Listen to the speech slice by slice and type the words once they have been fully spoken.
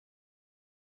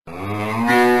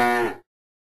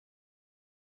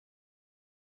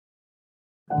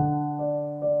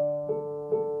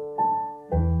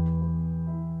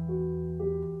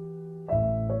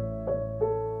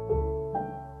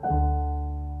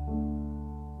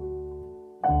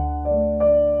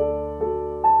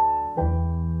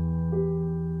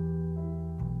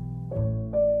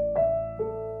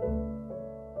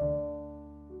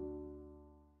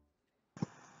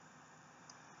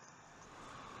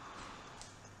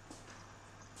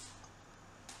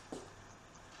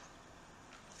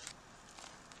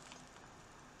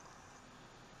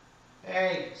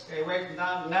Hey, stay away from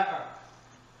that letter.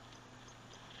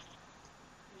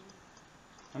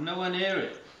 I'm nowhere near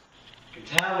it. You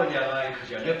can tell when you're lying because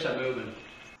your lips are moving.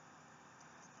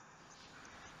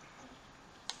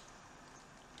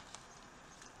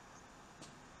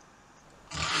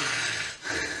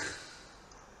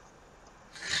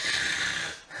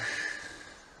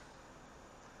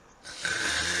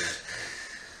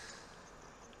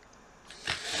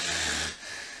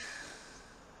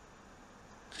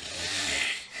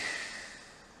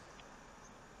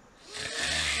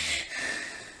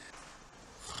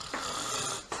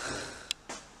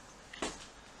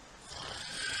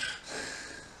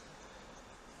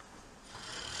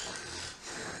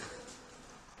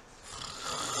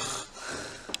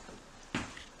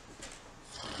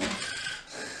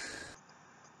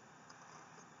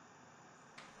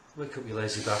 Wake up, you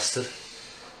lazy bastard.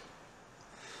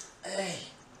 Hey.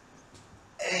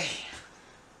 Hey.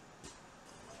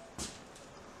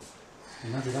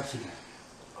 You had it off again.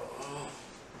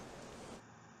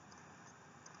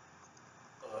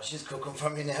 Oh, she's cooking for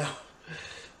me now.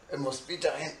 I must be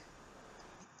dying.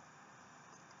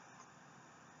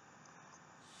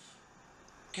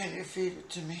 Can you feed it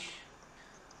to me?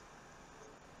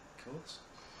 Of course.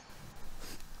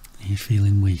 Are you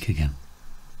feeling weak again?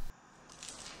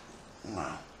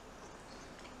 No.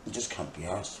 You just can't be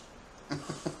arsed.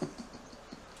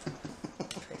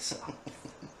 Piss off.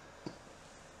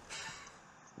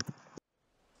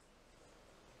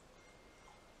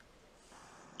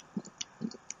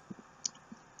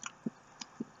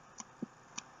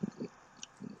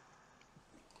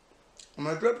 Am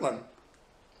I dribbling?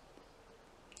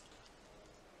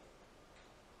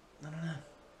 No.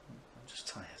 I'm just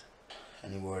tired.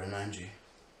 Any word on Angie?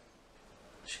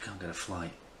 She can't get a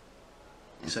flight.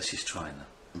 She says she's trying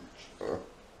though. Sure.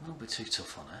 Don't be too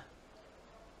tough on her.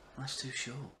 Life's too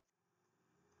short.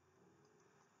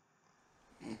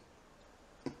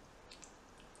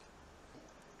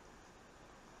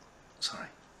 Sorry.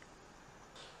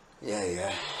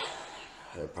 Yeah.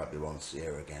 I probably won't see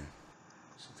her again.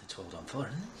 Something to hold on for,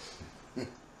 isn't it?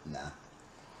 Nah.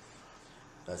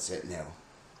 That's it now.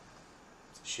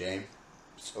 It's a shame.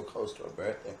 So close to her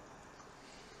birthday.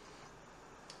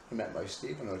 I met my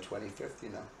Steve on her 25th, you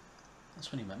know. That's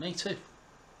when you met me too.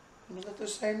 We met the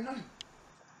same night.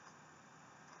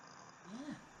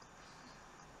 Yeah.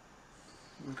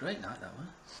 It was a great night that one.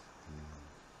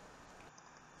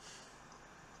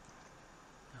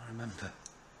 I remember. I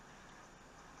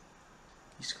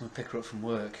used to come and pick her up from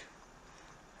work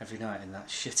every night in that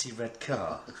shitty red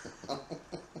car. I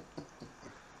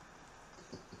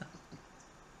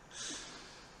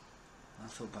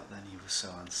thought back then you were so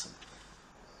handsome.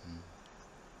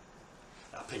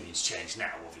 Opinions change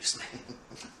now, obviously.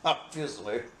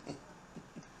 Obviously.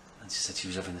 And she said she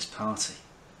was having this party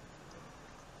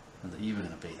and that you were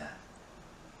going to be there.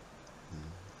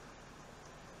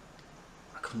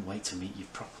 I couldn't wait to meet you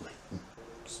properly.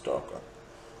 Stalker.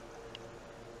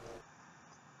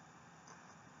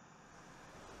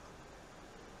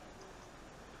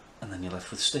 And then you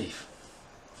left with Steve.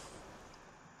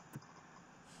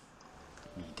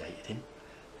 You dated him,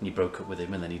 and you broke up with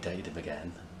him, and then you dated him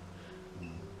again,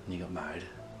 and you got married.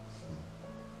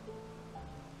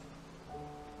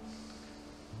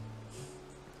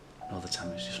 And all the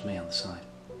time it was just me on the side.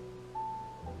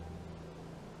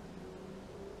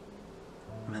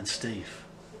 And then Steve,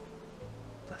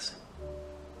 bless him,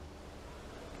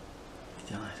 he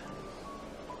died.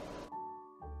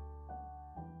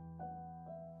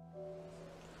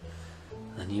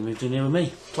 And then you moved in here with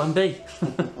me, plan B.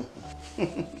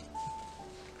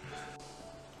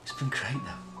 It's been great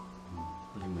though,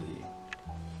 living with you.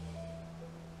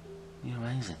 You're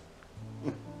amazing.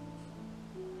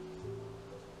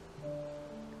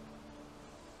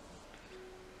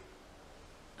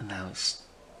 And now it's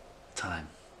time.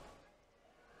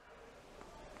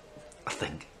 I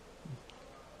think.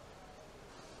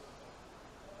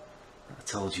 I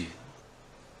told you.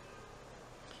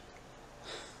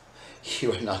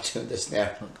 You are not doing this now.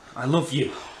 Look, I love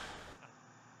you.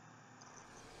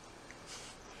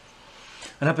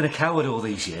 And I've been a coward all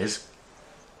these years.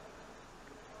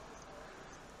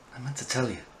 I meant to tell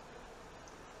you.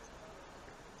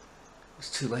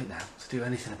 It's too late now to do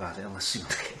anything about it unless you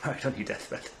want to get married on your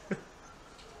deathbed.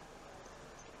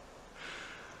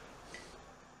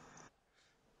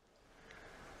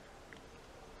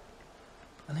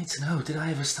 I need to know, did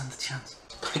I ever stand a chance?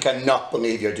 I cannot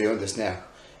believe you're doing this now.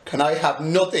 Can I have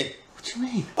nothing? What do you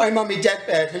mean? I'm on my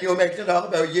deathbed and you're making it all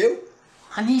about you?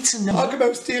 I need to know. Talk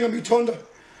about stealing me thunder.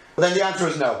 Well, then the answer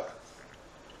is no.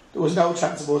 There was no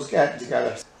chance of us getting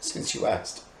together since you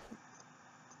asked.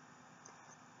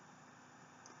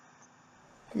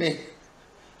 me.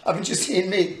 Haven't you seen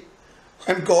me?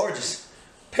 I'm gorgeous.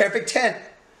 Perfect 10.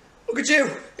 Look at you.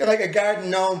 You're like a garden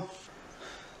gnome.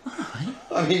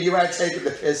 I mean, you are taking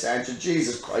the piss, aren't you?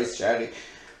 Jesus Christ, Charlie.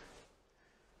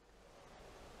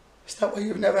 Is that why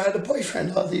you've never had a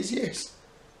boyfriend all these years?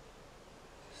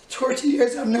 30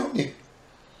 years I've known you.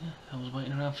 Yeah, I was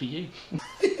waiting around for you.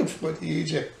 You bloody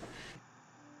idiot.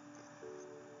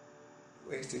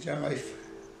 Wasted your life.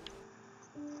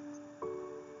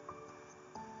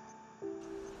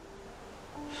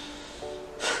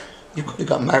 You could have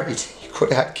got married. You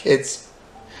could have had kids.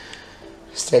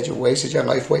 Instead, you wasted your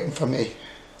life waiting for me.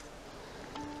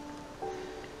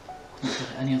 Couldn't put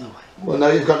it any other way. Well, now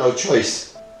you've got no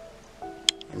choice.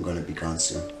 I'm going to be gone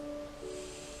soon. You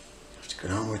have to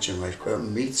get on with your life. Go out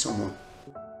and meet someone.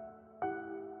 You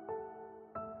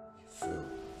fool.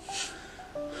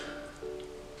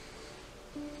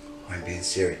 I'm being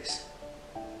serious.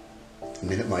 The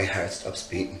minute my heart stops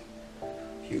beating,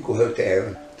 you go out there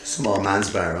and the small man's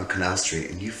bar on Canal Street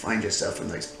and you find yourself a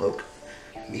nice bloke.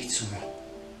 You meet someone.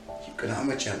 You get on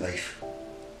with your life.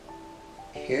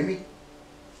 You hear me?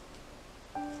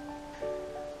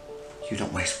 You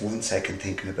don't waste 1 second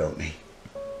thinking about me.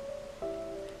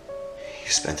 You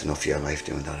spent enough of your life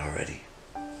doing that already.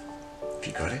 Have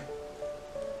you got it?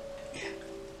 Yeah.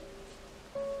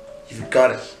 You've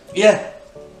got it? Yeah.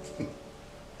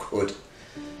 Good.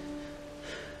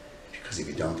 Because if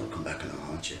you don't, I'll come back and I'll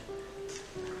haunt you.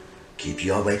 Keep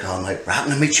you awake all night,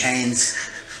 rattling my chains.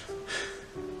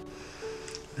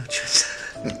 No chance.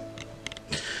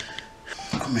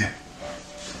 Come here.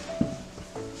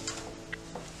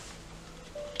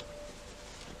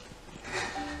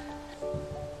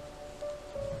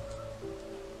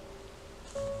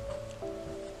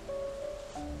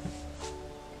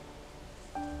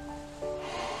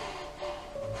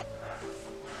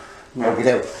 No, get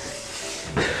out.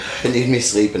 I need me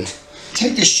sleeping.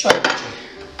 Take this shot.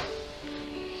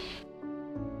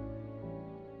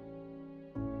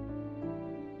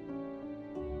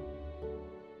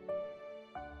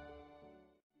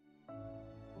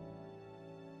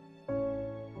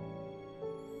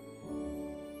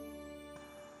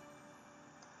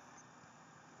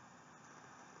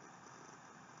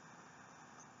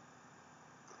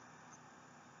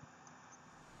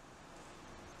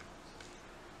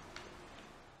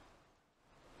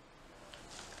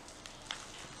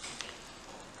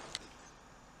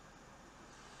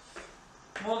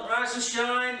 Come on, rise and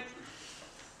shine.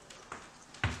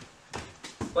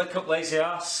 Wake up, lazy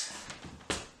ass.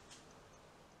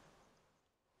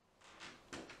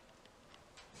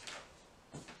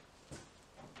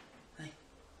 Hey,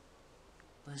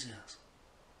 lazy ass.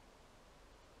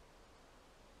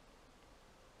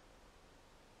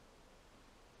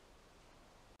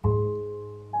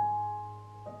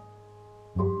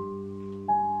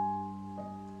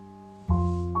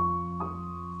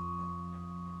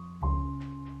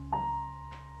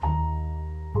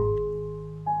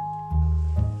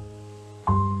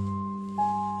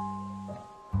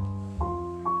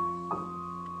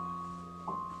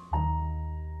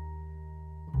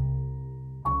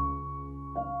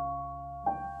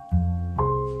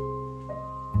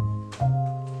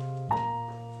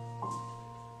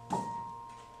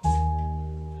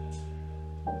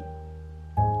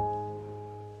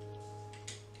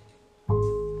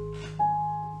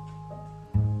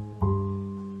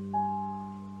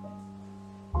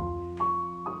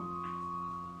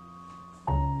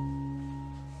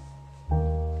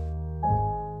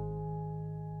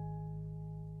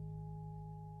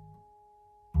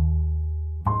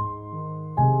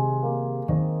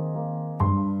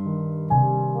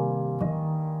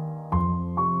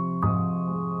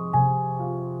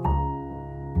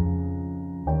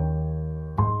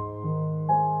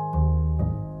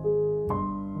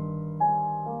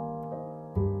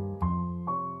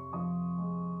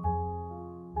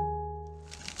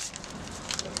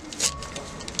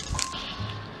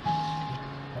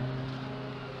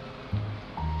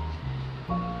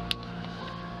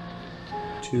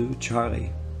 To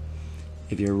Charlie.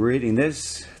 If you're reading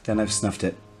this, then I've snuffed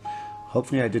it.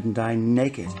 Hopefully I didn't die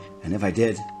naked, and if I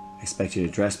did, I expect you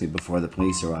to dress me before the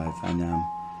police arrive, and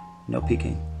no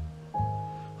peeking.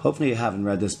 Hopefully you haven't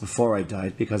read this before I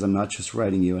died, because I'm not just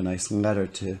writing you a nice letter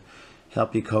to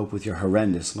help you cope with your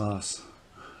horrendous loss.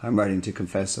 I'm writing to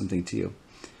confess something to you.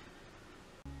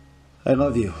 I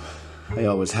love you. I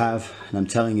always have, and I'm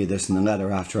telling you this in the letter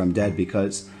after I'm dead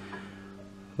because,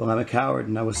 well, I'm a coward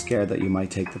and I was scared that you might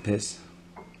take the piss.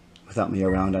 Without me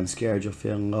around, I'm scared you'll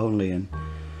feel lonely and,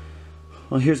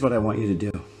 well, here's what I want you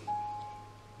to do.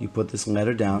 You put this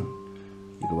letter down,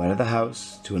 you go out of the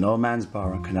house to an old man's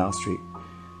bar on Canal Street,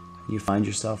 and You find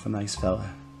yourself a nice fella,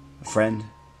 a friend,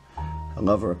 a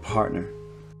lover, a partner,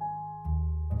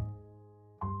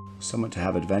 someone to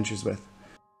have adventures with,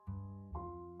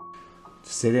 to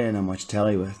sit in and watch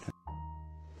telly with.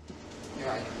 You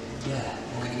right? Yeah.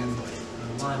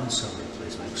 Lime and soda,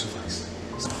 please, make some ice.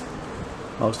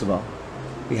 Most of all,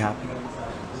 be happy.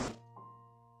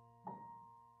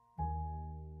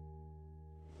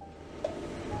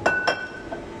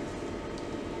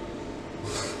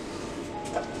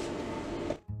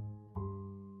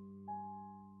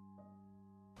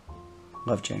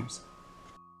 Love, James.